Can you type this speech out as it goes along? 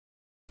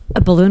A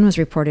balloon was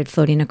reported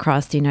floating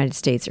across the United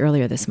States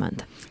earlier this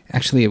month.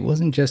 Actually, it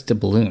wasn't just a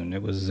balloon.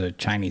 It was a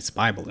Chinese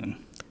spy balloon.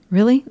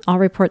 Really? All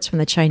reports from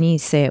the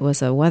Chinese say it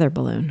was a weather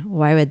balloon.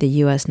 Why would the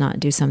U.S.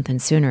 not do something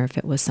sooner if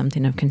it was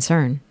something of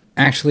concern?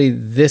 Actually,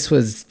 this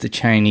was the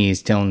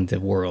Chinese telling the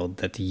world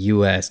that the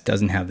U.S.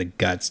 doesn't have the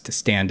guts to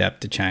stand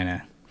up to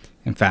China.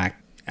 In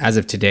fact, as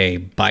of today,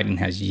 Biden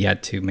has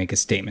yet to make a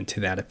statement to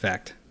that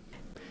effect.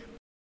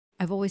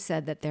 I've always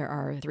said that there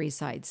are 3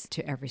 sides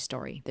to every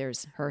story.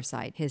 There's her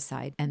side, his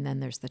side, and then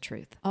there's the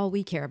truth. All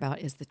we care about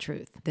is the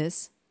truth.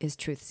 This is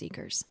Truth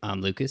Seekers.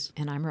 I'm Lucas.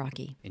 And I'm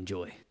Rocky.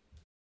 Enjoy.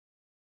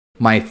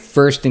 My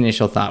first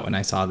initial thought when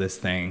I saw this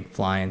thing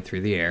flying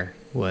through the air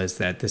was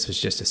that this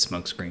was just a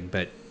smokescreen,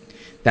 but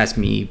that's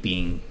me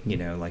being,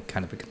 like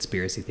kind of a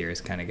conspiracy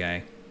theorist kind of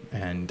guy.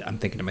 And I'm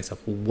thinking to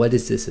myself, well, what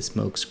is this a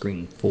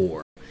smokescreen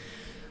for?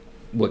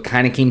 What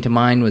kind of came to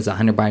mind was a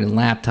Hunter Biden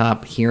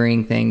laptop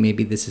hearing thing.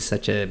 Maybe this is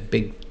such a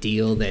big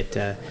deal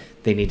that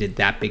they needed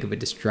that big of a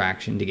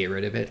distraction to get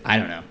rid of it. I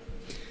don't know.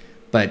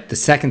 But the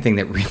second thing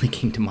that really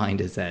came to mind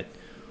is that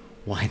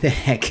why the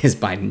heck is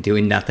Biden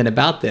doing nothing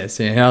about this?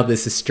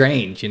 This is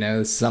strange.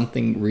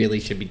 Something really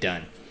should be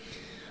done.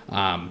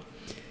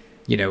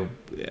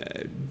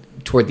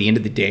 Toward the end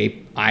of the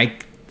day, I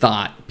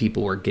thought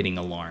people were getting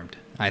alarmed.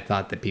 I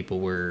thought that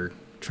people were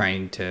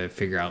trying to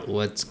figure out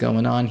what's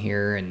going on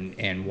here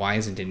and why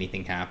isn't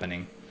anything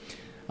happening.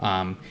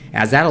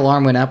 As that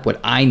alarm went up, what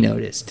I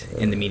noticed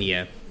in the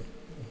media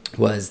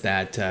was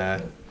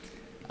that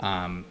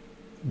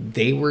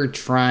they were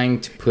trying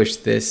to push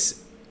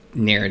this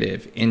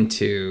narrative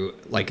into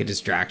like a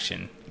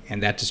distraction.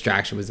 And that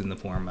distraction was in the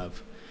form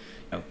of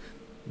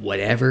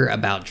whatever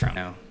about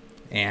Trump.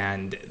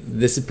 And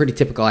this is pretty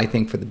typical, I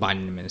think, for the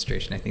Biden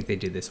administration. I think they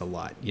do this a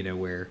lot,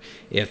 where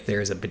if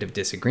there's a bit of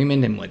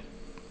disagreement in what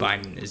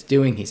Biden is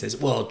doing, he says,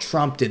 well,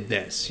 Trump did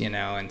this,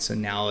 and so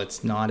now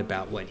it's not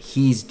about what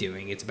he's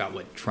doing, it's about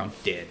what Trump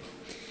did.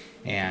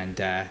 And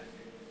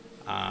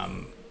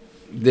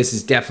this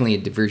is definitely a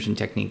diversion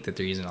technique that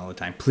they're using all the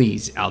time.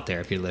 Please, out there,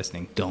 if you're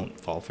listening, don't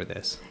fall for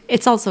this.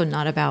 It's also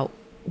not about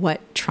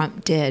what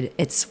Trump did.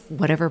 It's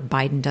whatever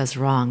Biden does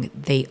wrong.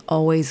 They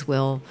always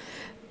will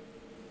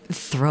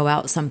throw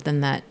out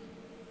something that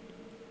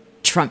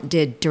Trump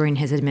did during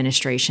his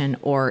administration,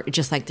 or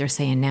just like they're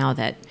saying now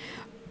that,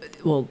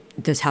 well,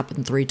 this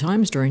happened 3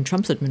 times during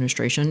Trump's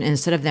administration,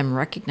 instead of them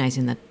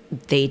recognizing that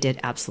they did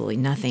absolutely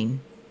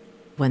nothing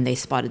when they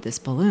spotted this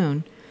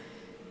balloon.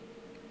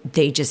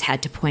 They just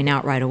had to point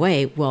out right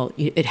away, well,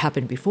 it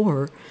happened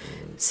before.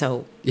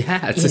 So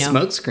yeah, it's a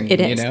smokescreen. It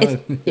is.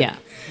 Yeah.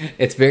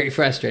 It's very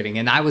frustrating.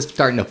 And I was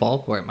starting to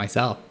fall for it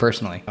myself,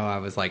 personally. I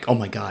was like, oh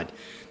my God,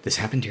 this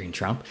happened during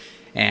Trump.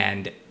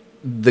 And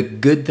the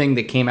good thing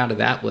that came out of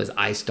that was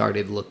I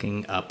started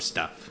looking up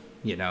stuff,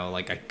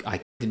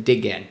 I could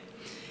dig in.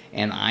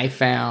 And I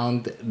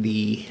found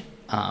the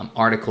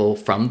article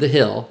from The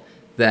Hill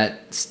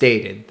that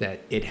stated that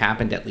it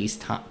happened at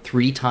least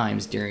 3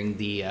 times during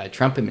the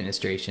Trump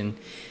administration,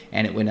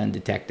 and it went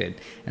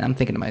undetected. And I'm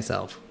thinking to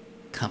myself,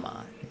 come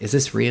on, is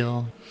this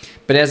real?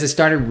 But as I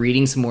started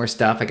reading some more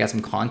stuff, I got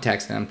some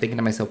context, and I'm thinking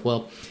to myself,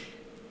 well,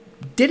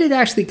 did it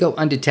actually go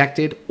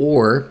undetected,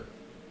 or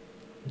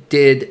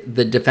did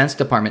the Defense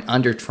Department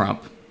under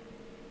Trump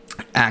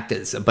act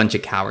as a bunch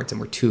of cowards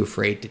and were too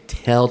afraid to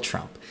tell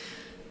Trump,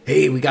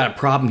 hey, we got a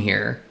problem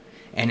here,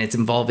 and it's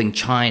involving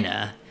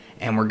China,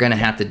 and we're going to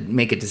have to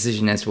make a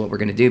decision as to what we're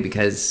going to do?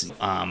 Because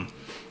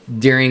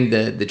during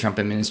the Trump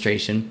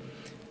administration,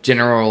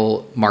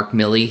 General Mark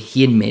Milley,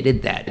 he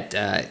admitted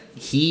that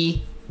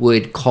he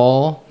would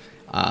call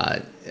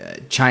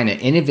China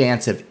in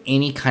advance of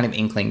any kind of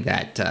inkling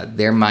that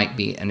there might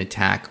be an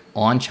attack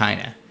on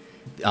China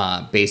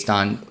based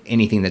on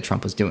anything that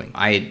Trump was doing.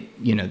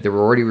 There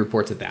were already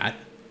reports of that.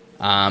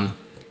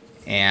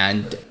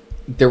 And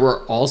there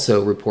were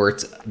also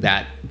reports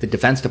that the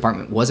Defense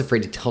Department was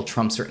afraid to tell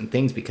Trump certain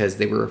things because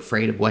they were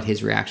afraid of what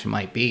his reaction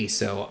might be.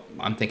 So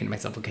I'm thinking to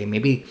myself, okay,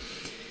 maybe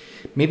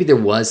there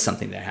was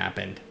something that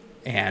happened,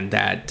 and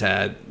that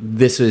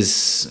this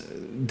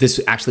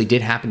actually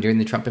did happen during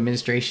the Trump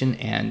administration.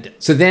 And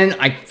so then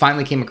I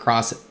finally came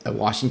across a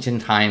Washington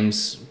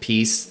Times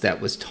piece that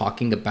was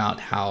talking about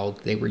how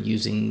they were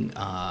using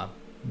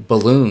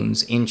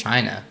balloons in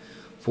China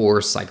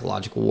for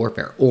psychological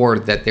warfare, or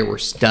that there were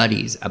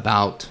studies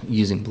about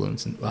using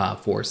balloons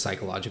for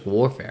psychological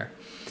warfare.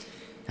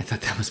 I thought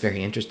that was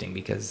very interesting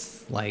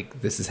because,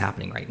 this is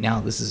happening right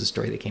now. This is a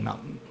story that came out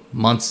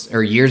months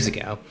or years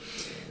ago.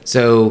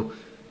 So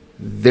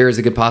there's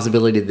a good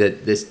possibility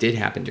that this did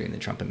happen during the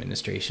Trump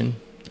administration.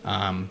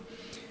 And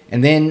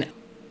then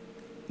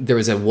there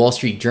was a Wall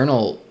Street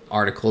Journal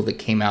article that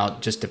came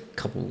out just a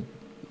couple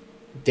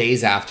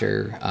days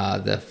after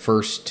the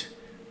first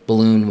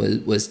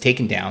balloon was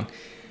taken down,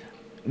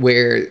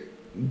 where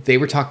they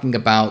were talking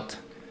about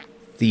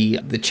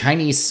the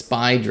Chinese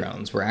spy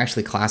drones were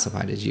actually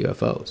classified as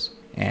UFOs.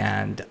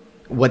 And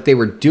what they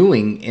were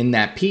doing in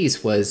that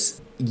piece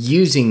was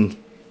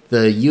using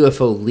the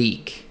UFO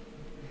leak,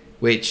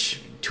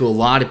 which to a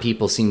lot of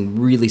people seemed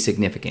really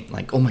significant.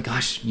 Like, oh my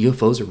gosh,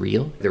 UFOs are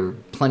real. There were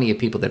plenty of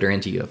people that are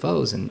into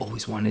UFOs and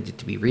always wanted it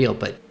to be real.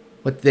 But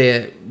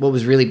what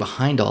was really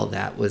behind all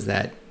that was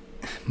that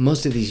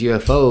most of these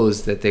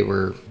UFOs that they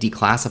were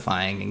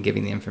declassifying and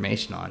giving the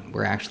information on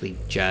were actually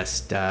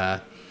just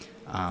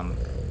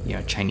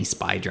Chinese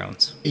spy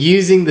drones.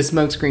 Using the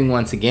smokescreen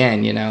once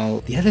again,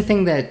 the other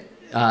thing that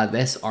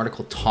this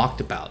article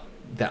talked about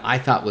that I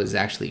thought was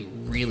actually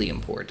really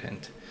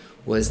important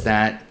was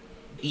that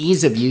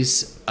ease of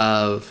use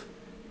of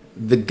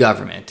the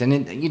government.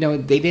 And,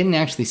 they didn't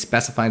actually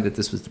specify that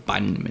this was the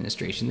Biden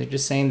administration. They're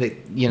just saying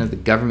that, the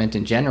government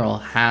in general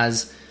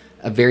has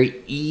a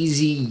very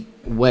easy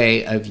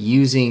way of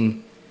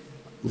using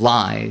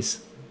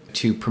lies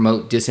to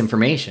promote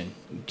disinformation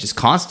just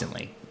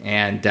constantly.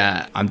 And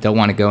I don't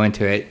want to go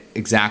into it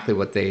exactly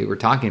what they were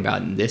talking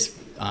about in this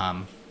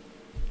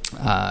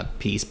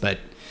piece, but,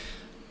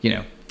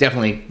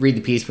 definitely read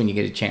the piece when you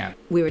get a chance.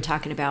 We were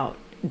talking about,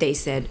 they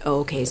said,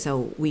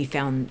 so we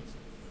found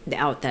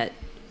out that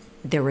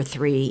there were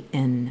 3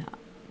 in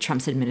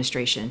Trump's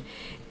administration.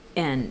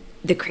 And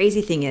the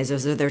crazy thing is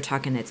they're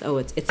talking, it's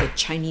a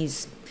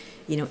Chinese,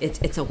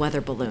 it's a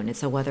weather balloon.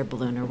 It's a weather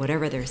balloon or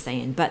whatever they're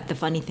saying. But the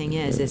funny thing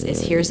is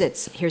here's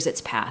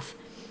its path.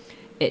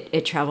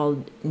 It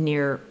traveled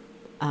near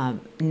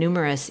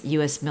numerous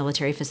U.S.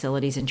 military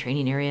facilities and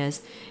training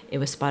areas. It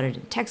was spotted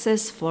in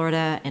Texas,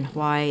 Florida, and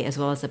Hawaii, as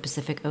well as the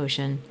Pacific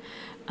Ocean,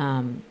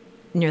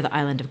 near the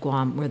island of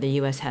Guam, where the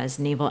U.S. has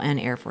naval and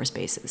air force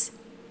bases.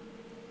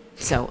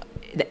 So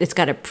it's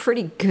got a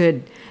pretty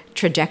good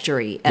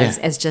trajectory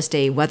as just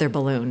a weather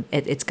balloon.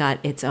 It's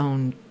got its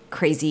own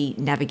crazy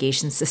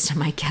navigation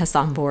system, I guess,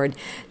 on board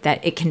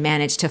that it can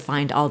manage to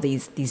find all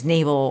these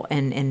naval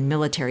and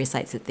military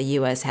sites that the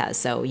U.S. has.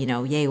 So,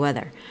 yay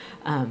weather.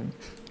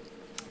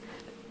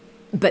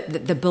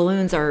 But the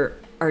balloons are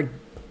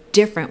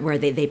different where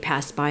they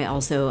pass by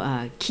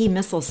also key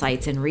missile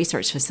sites and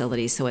research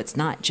facilities. So it's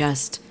not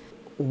just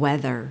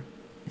weather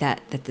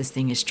that this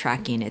thing is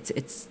tracking.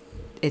 It's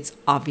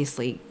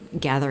obviously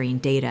gathering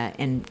data.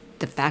 And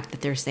the fact that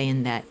they're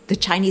saying that the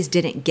Chinese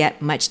didn't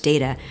get much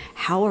data,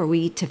 how are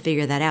we to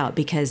figure that out?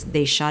 Because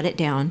they shot it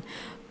down.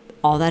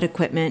 All that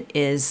equipment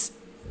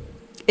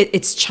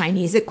it's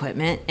Chinese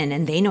equipment,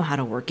 and they know how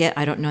to work it.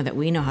 I don't know that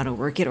we know how to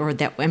work it, or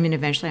that,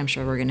 eventually I'm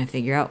sure we're going to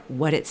figure out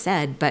what it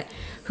said, but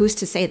who's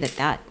to say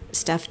that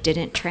stuff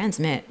didn't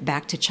transmit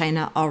back to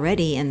China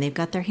already, and they've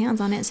got their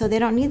hands on it, so they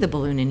don't need the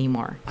balloon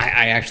anymore.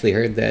 I actually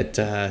heard that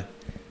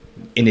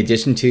in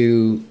addition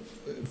to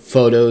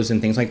photos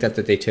and things like that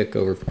they took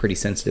over pretty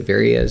sensitive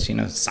areas,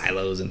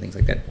 silos and things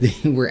like that,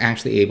 they were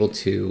actually able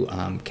to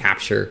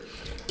capture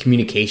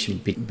communication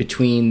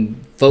between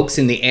folks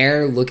in the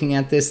air looking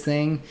at this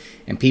thing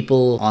and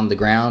people on the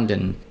ground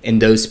and in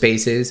those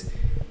spaces.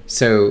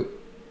 So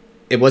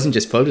it wasn't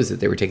just photos that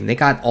they were taking. They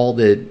got all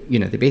they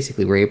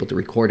basically were able to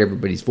record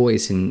everybody's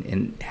voice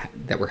and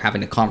that we're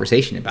having a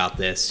conversation about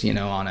this,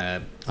 on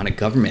a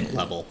government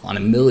level, on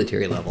a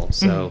military level.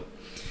 So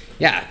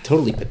yeah,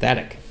 totally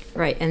pathetic.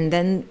 Right. And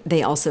then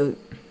they also,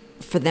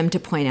 for them to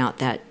point out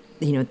that,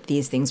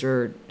 these things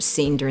were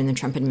seen during the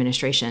Trump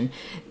administration,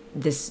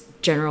 this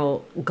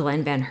General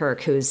Glenn Van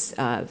Herk,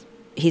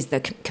 he's the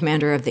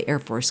commander of the Air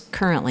Force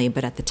currently,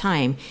 but at the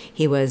time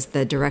he was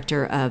the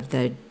director of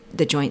the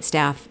Joint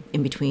Staff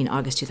in between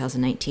August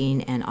 2019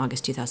 and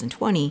August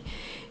 2020.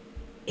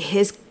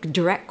 His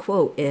direct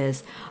quote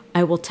is,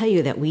 "I will tell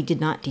you that we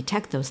did not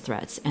detect those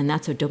threats, and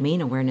that's a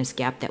domain awareness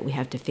gap that we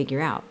have to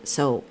figure out."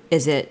 So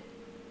is it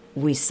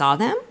we saw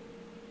them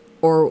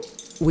or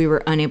we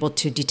were unable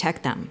to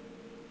detect them?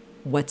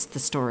 What's the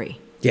story?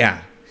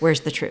 Yeah. Where's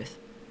the truth?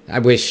 I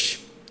wish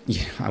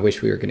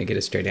we were going to get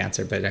a straight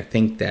answer, but I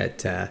think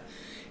that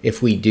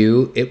if we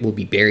do, it will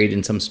be buried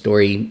in some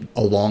story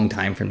a long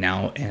time from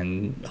now,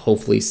 and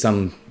hopefully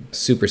some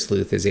super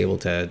sleuth is able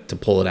to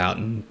pull it out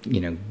and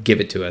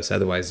give it to us.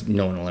 Otherwise,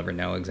 no one will ever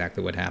know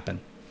exactly what happened.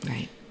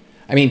 Right.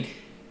 I mean,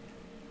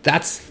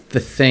 that's the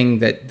thing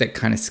that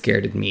kind of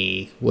scared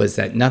me, was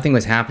that nothing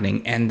was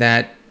happening, and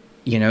that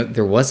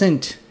there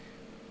wasn't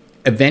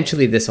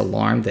eventually this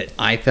alarm that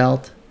I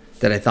felt,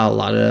 that I thought a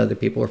lot of other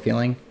people were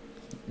feeling,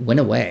 went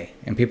away,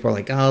 and people were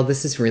like, "Oh,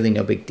 this is really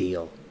no big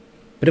deal,"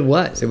 but it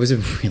was a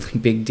really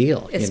big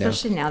deal,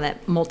 especially now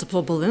that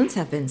multiple balloons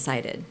have been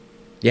sighted.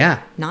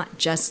 Yeah, not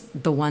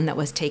just the one that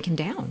was taken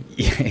down.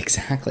 Yeah,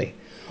 exactly.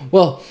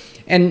 Well,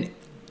 and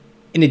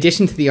in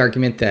addition to the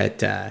argument that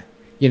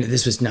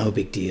this was no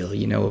big deal,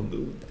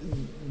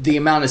 the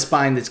amount of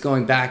spying that's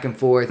going back and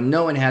forth,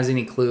 no one has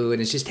any clue,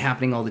 and it's just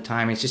happening all the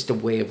time, it's just a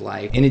way of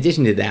life. In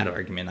addition to that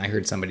argument, I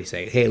heard somebody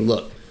say, "Hey,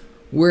 look,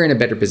 we're in a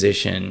better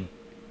position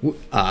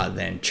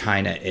than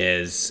China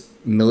is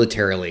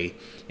militarily,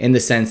 in the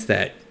sense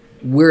that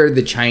we're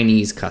the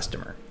Chinese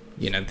customer.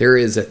 There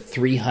is a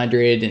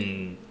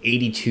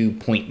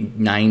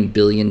 $382.9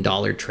 billion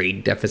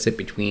trade deficit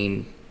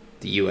between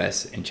the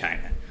U.S. and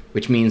China,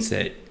 which means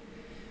that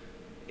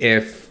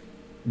if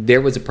there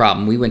was a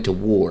problem, we went to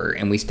war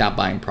and we stopped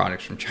buying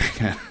products from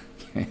China."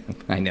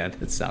 I know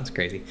that sounds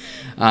crazy.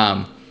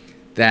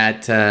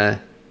 That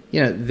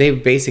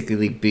they'd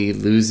basically be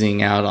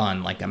losing out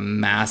on like a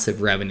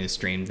massive revenue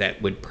stream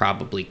that would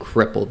probably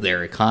cripple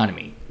their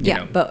economy.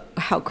 But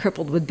how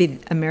crippled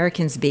would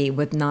Americans be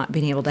with not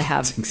being able to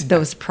have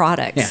those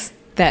products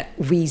that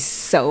we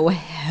so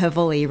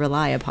heavily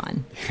rely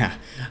upon? Yeah.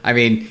 I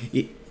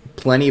mean,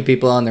 plenty of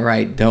people on the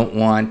right don't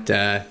want,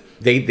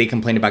 they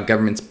complain about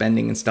government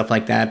spending and stuff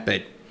like that,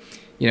 but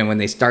when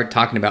they start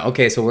talking about,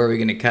 okay, so where are we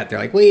going to cut? They're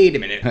like, wait a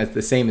minute.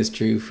 The same is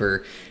true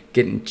for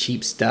getting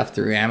cheap stuff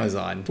through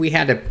Amazon. If we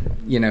had to,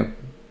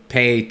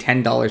 pay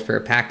 $10 for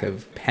a pack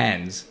of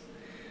pens,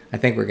 I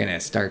think we're going to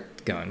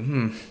start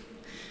going,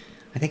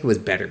 I think it was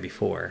better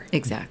before.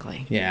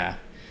 Exactly. Yeah.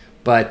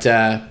 But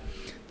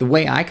the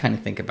way I kind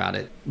of think about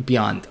it,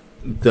 beyond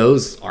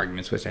those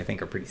arguments, which I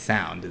think are pretty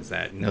sound, is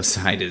that no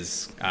side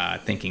is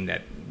thinking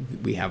that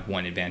we have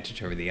one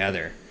advantage over the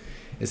other,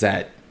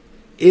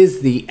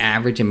 is the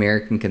average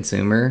American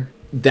consumer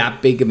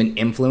that big of an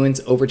influence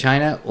over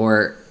China,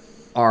 or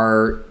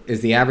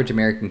is the average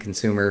American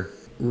consumer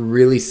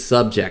really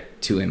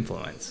subject to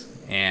influence?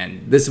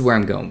 And this is where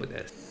I'm going with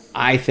this.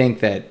 I think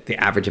that the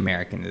average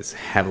American is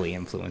heavily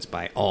influenced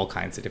by all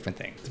kinds of different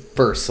things.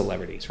 First,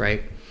 celebrities,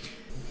 right?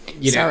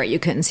 Sorry, you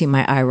couldn't see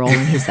my eye roll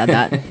when he said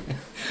that.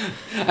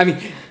 I mean,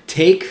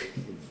 take.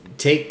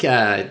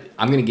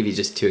 I'm going to give you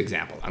just two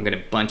examples. I'm going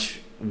to bunch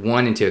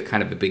one into a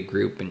kind of a big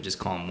group and just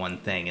call them one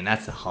thing, and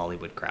that's the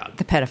Hollywood crowd.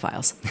 The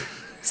pedophiles.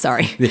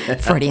 Sorry,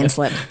 Freudian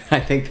slip. I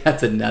think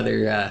that's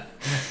another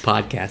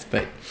podcast.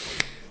 But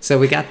so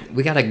we got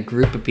a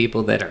group of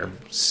people that are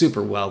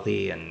super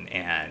wealthy and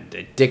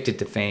addicted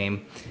to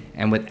fame,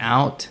 and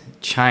without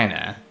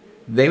China,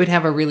 they would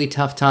have a really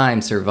tough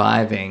time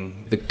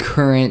surviving the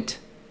current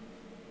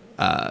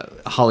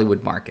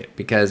Hollywood market,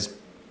 because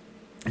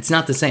it's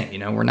not the same.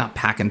 We're not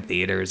packing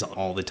theaters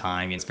all the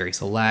time. It's very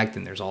select,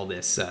 and there's all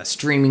this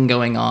streaming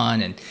going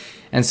on,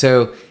 and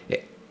so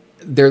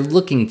they're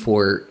looking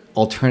for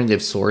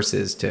alternative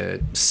sources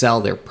to sell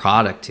their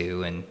product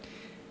to, and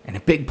a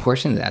big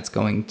portion of that's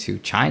going to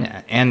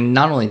China. And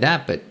not only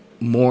that, but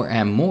more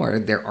and more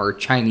there are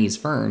Chinese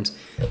firms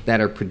that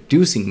are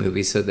producing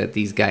movies so that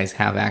these guys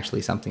have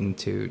actually something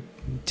to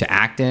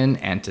act in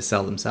and to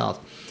sell themselves.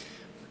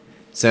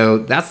 So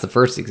that's the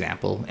first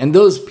example. And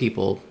those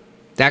people,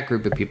 that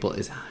group of people,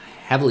 is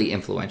heavily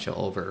influential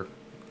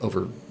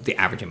over the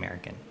average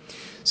American.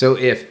 So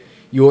if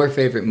your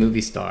favorite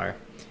movie star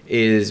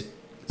is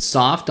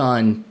soft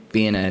on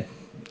being a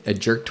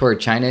jerk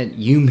toward China,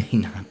 you may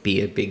not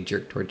be a big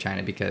jerk toward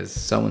China because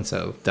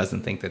so-and-so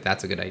doesn't think that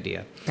that's a good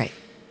idea. Right.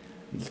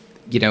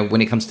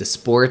 When it comes to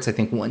sports, I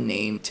think one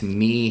name to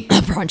me...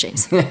 LeBron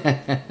James.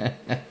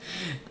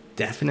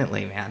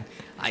 Definitely, man.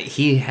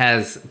 He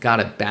has got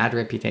a bad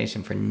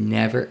reputation for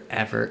never,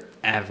 ever,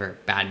 ever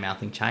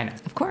bad-mouthing China.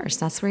 Of course.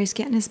 That's where he's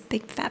getting his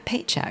big fat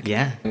paycheck.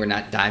 Yeah. We're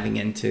not diving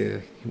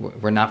into...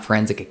 We're not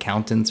forensic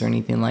accountants or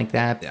anything like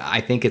that.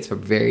 I think it's a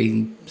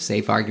very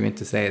safe argument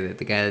to say that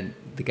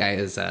the guy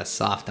is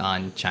soft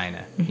on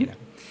China,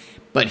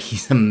 But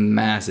he's a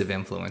massive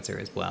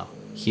influencer as well.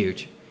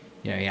 Huge.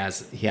 He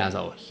has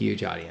a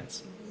huge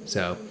audience.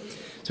 So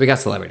we got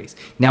celebrities.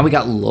 Now we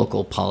got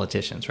local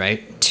politicians,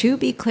 right? To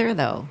be clear,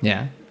 though.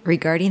 Yeah.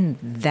 Regarding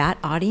that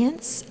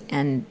audience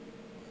and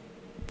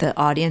the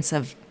audience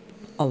of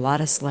a lot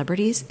of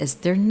celebrities, is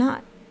they're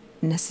not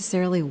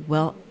necessarily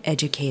well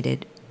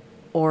educated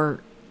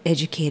or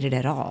educated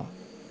at all.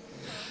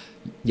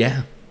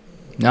 Yeah.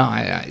 No,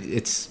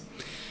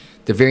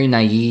 they're very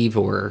naive,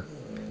 or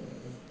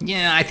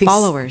I think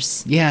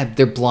followers. Yeah,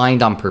 they're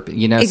blind on purpose.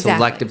 Exactly.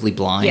 Selectively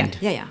blind.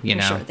 Yeah.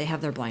 For sure, they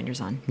have their blinders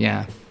on.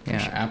 Yeah, sure.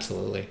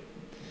 Absolutely.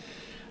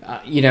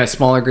 A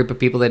smaller group of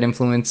people that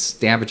influence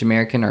the average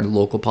American are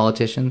local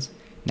politicians.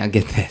 Now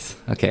get this,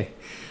 okay?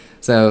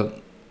 So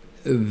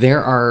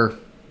there are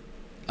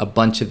a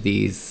bunch of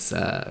these.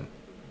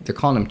 They're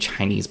calling them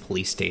Chinese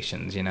police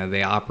stations.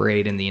 They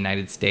operate in the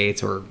United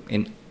States or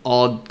in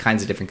all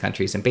kinds of different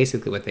countries, and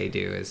basically what they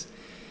do is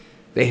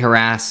they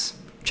harass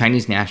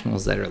Chinese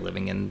nationals that are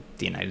living in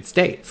the United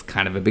States.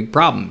 Kind of a big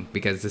problem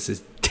because this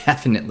is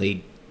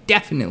definitely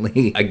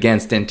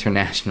against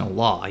international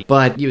law.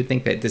 But you would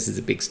think that this is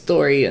a big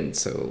story, and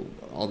so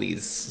all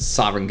these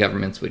sovereign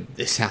governments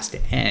this has to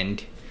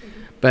end.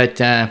 But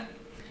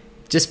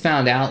just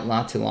found out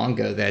not too long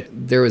ago that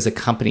there was a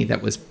company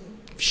that was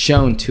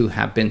shown to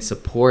have been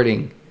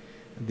supporting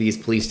these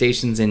police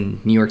stations in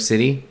New York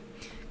City,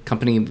 a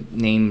company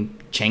named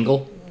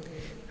Changle,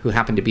 who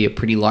happened to be a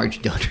pretty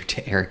large donor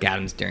to Eric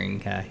Adams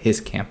during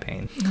his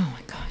campaign. Oh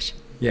my gosh.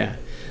 Yeah.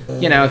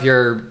 If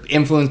you're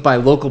influenced by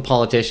local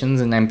politicians,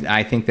 and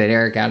I think that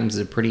Eric Adams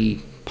is a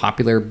pretty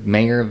popular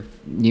mayor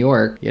of New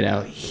York,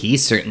 he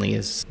certainly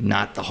is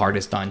not the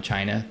hardest on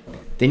China.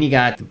 Then you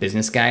got the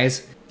business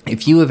guys.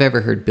 If you have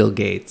ever heard Bill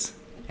Gates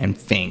and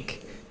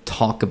Fink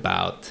talk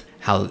about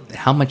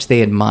how much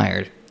they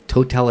admired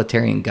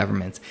totalitarian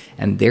governments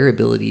and their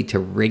ability to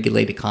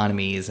regulate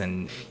economies,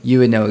 and you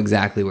would know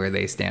exactly where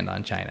they stand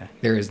on China.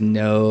 There is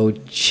no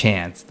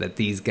chance that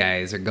these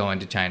guys are going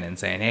to China and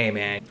saying, hey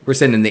man, we're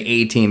sending the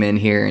A-team in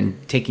here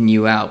and taking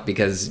you out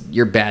because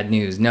you're bad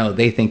news. No,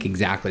 they think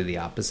exactly the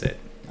opposite.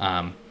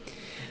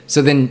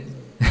 So then,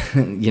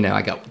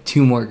 I got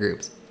two more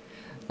groups.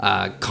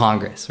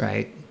 Congress,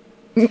 right?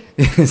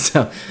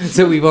 so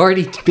we've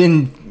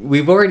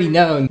already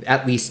known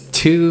at least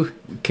two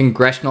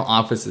congressional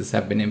offices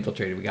have been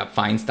infiltrated. We got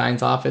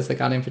Feinstein's office that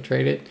got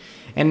infiltrated,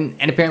 and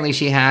apparently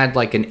she had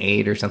like an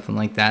aide or something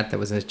like that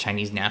was a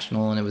Chinese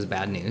national, and it was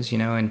bad news,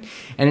 and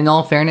in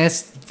all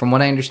fairness, from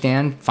what I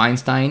understand,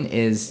 Feinstein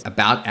is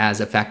about as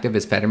effective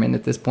as Fetterman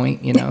at this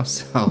point,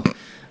 so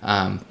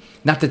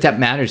not that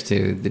matters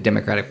to the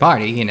Democratic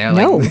Party,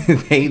 No.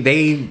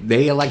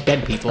 they elect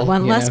dead people.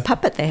 One less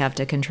puppet they have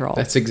to control.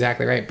 That's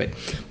exactly right. But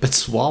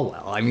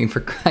Swalwell, I mean, for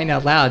crying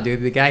out loud,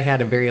 dude, the guy had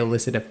a very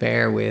illicit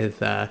affair with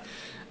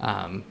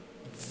Fang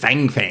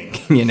Fang,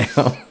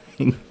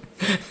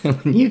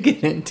 When you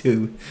get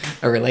into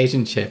a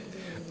relationship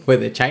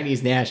with a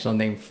Chinese national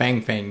named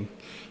Fang Fang,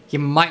 you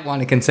might want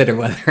to consider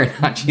whether or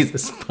not she's a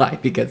spy,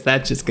 because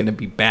that's just going to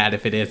be bad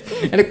if it is.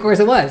 And of course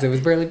it was. It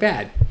was really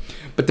bad.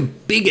 But the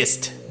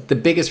biggest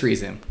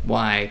reason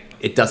why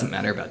it doesn't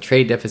matter about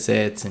trade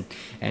deficits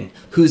and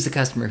who's the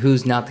customer,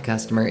 who's not the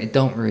customer, it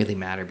don't really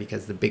matter,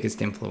 because the biggest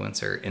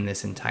influencer in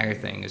this entire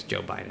thing is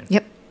Joe Biden.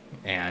 Yep.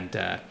 And,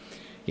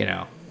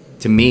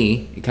 to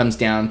me, it comes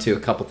down to a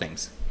couple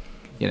things.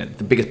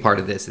 The biggest part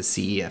of this is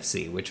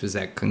CEFC, which was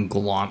that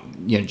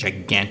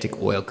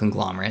gigantic oil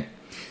conglomerate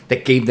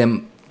that gave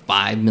them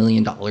 $5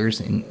 million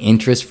in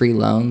interest-free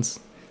loans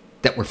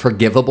that were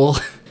forgivable.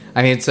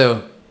 I mean,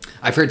 so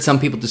I've heard some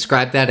people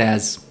describe that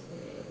as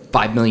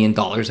 $5 million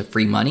of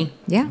free money.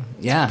 Yeah.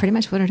 Yeah. Pretty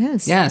much what it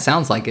is. Yeah, it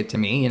sounds like it to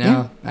me,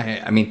 Yeah.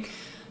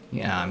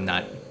 I'm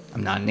not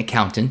an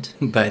accountant,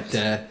 but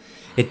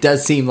it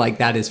does seem like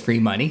that is free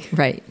money.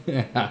 Right.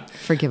 Yeah.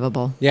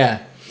 Forgivable.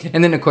 Yeah.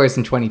 And then, of course,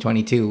 in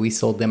 2022, we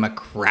sold them a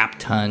crap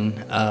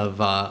ton of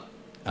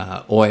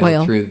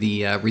oil through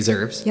the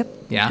reserves. Yep.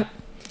 Yeah. Yep.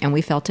 And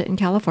we felt it in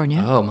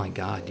California. Oh, my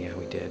God. Yeah,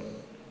 we did.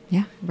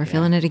 Yeah. We're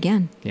feeling it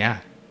again. Yeah.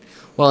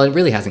 Well, it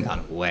really hasn't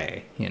gone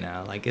away,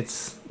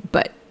 it's...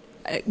 But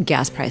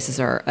gas prices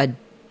are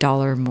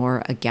 $1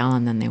 more a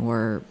gallon than they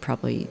were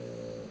probably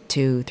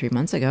 2-3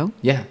 months ago.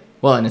 Yeah.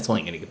 Well, and it's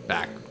only going to get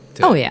back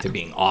to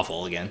being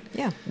awful again.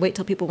 Yeah. Wait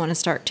till people want to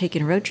start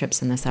taking road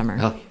trips in the summer.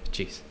 Oh,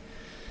 jeez.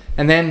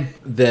 And then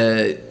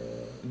the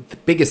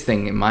biggest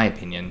thing, in my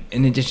opinion,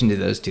 in addition to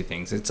those two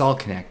things, it's all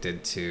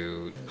connected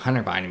to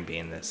Hunter Biden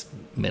being this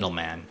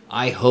middleman.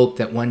 I hope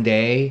that one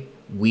day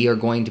we are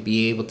going to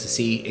be able to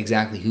see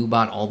exactly who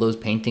bought all those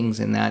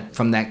paintings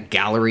from that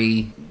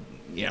gallery,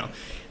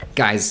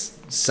 guys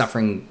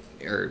suffering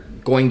or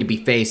going to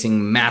be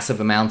facing massive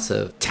amounts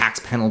of tax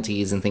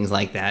penalties and things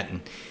like that.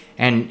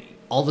 And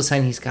all of a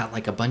sudden he's got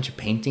like a bunch of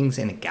paintings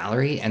in a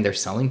gallery and they're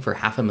selling for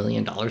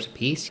 $500,000 a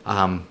piece.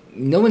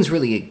 No one's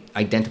really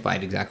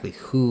identified exactly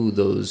who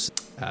those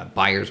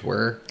buyers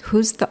were.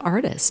 Who's the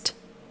artist?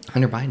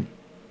 Hunter Biden.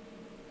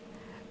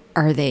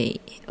 Are they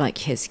like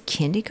his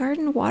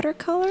kindergarten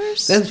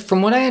watercolors?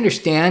 From what I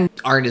understand,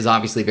 art is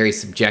obviously very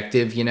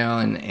subjective,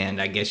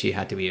 and I guess you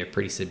have to be a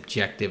pretty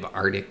subjective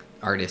art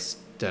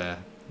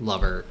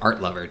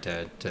lover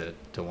to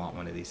want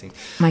one of these things.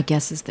 My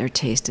guess is their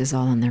taste is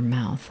all in their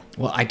mouth.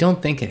 Well, I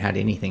don't think it had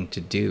anything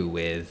to do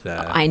with...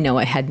 I know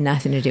it had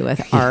nothing to do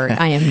with art.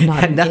 I am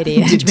not an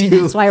idiot.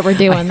 That's why we're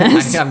doing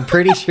this. I'm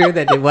pretty sure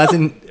that it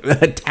wasn't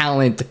a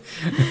talent.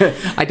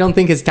 I don't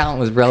think his talent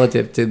was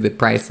relative to the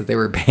price that they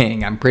were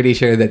paying. I'm pretty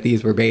sure that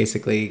these were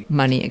basically...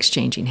 money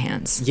exchanging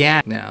hands.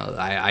 Yeah. No,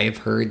 I have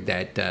heard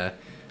that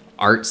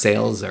art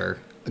sales are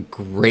a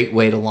great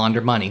way to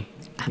launder money.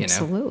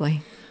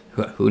 Absolutely.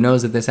 Who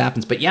knows if this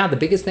happens? But yeah, the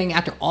biggest thing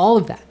after all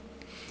of that,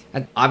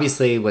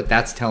 obviously what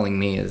that's telling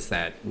me is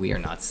that we are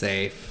not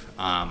safe.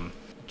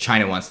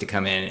 China wants to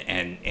come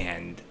in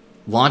and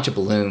launch a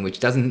balloon,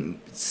 which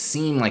doesn't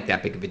seem like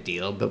that big of a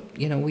deal, but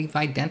we've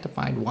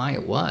identified why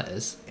it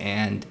was.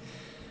 And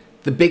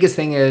the biggest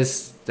thing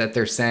is that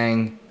they're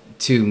saying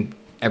to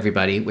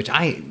everybody, which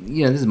this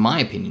is my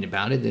opinion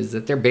about it, is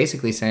that they're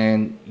basically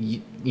saying,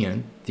 the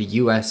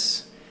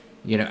U.S.,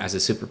 as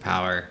a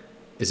superpower,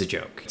 is a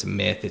joke. It's a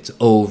myth. It's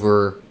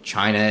over.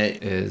 China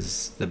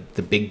is the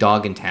big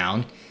dog in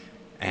town,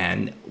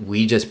 and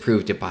we just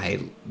proved it by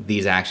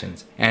these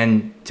actions.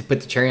 And to put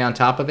the cherry on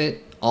top of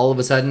it, all of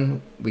a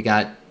sudden we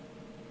got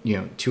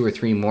 2 or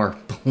 3 more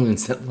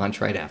balloons that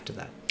launch right after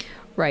that.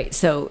 Right.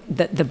 So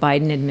the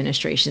Biden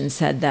administration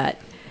said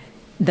that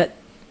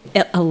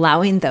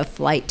allowing the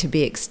flight to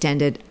be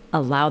extended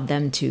allowed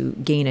them to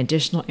gain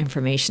additional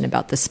information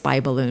about the spy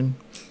balloon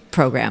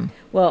program.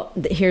 Well,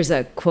 here's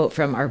a quote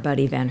from our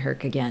buddy Van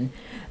Herk again.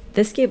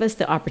 This gave us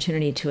the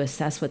opportunity to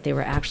assess what they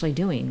were actually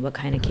doing, what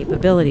kind of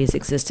capabilities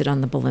existed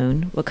on the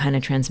balloon, what kind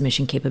of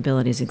transmission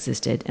capabilities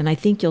existed, and I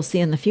think you'll see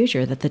in the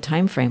future that the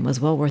time frame was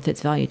well worth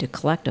its value to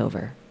collect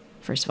over.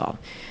 First of all,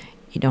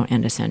 you don't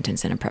end a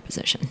sentence in a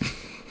preposition.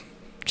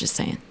 Just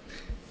saying.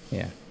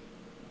 Yeah.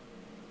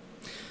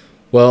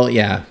 Well,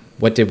 yeah.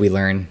 What did we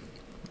learn?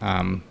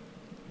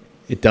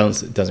 It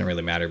doesn't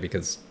really matter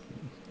because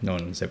no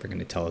one's ever going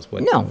to tell us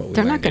what. No, what we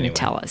they're not learned going to anyway.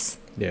 tell us.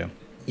 Yeah.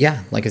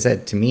 Yeah. Like I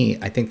said, to me,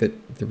 I think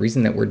that the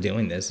reason that we're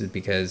doing this is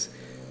because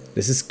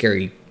this is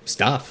scary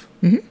stuff.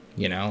 Mm-hmm.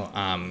 You know,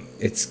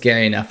 it's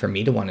scary enough for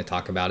me to want to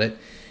talk about it,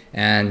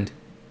 and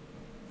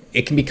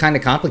it can be kind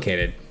of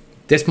complicated.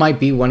 This might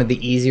be one of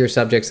the easier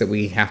subjects that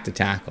we have to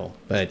tackle,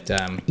 but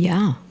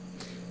Yeah.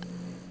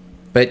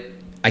 But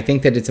I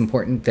think that it's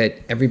important that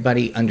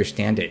everybody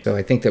understand it. So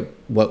I think that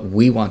what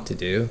we want to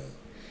do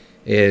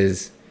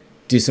is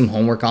do some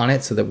homework on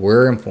it so that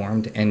we're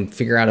informed and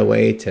figure out a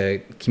way to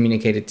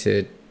communicate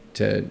it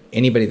to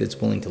anybody that's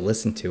willing to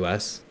listen to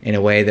us in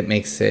a way that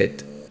makes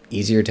it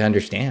easier to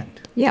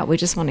understand. Yeah, we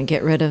just want to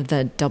get rid of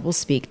the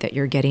doublespeak that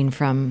you're getting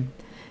from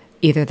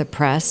either the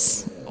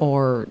press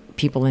or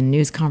people in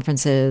news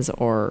conferences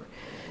or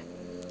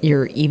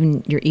your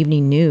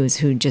evening news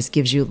who just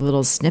gives you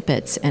little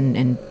snippets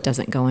and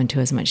doesn't go into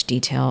as much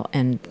detail.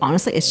 And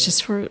honestly, it's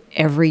just for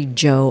every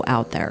Joe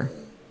out there.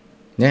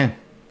 Yeah.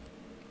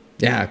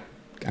 Yeah.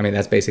 I mean,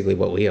 that's basically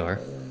what we are.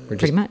 We're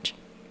Pretty much.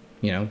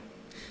 You know,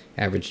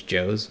 average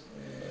Joes.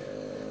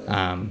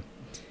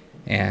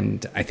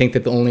 And I think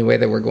that the only way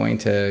that we're going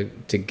to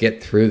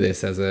get through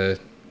this as a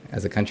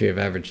country of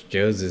average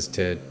Joes is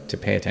to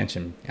pay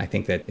attention. I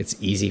think that it's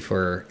easy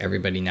for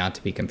everybody now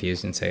to be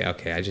confused and say,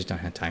 okay, I just don't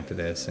have time for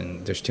this.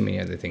 And there's too many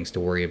other things to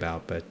worry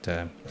about. But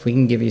if we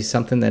can give you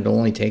something that'll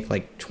only take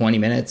like 20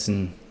 minutes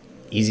and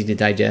easy to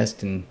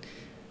digest and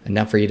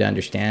enough for you to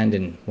understand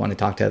and want to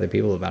talk to other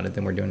people about it,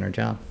 then we're doing our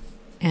job.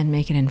 And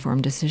make an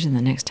informed decision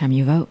the next time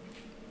you vote.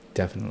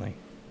 Definitely.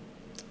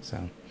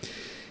 So,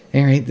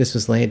 all right, this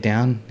was Lay It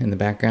Down. In the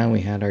background, we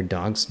had our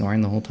dog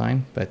snoring the whole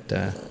time. But,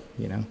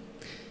 you know,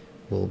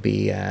 we'll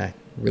be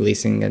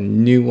releasing a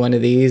new one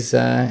of these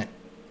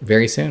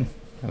very soon.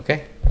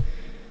 Okay?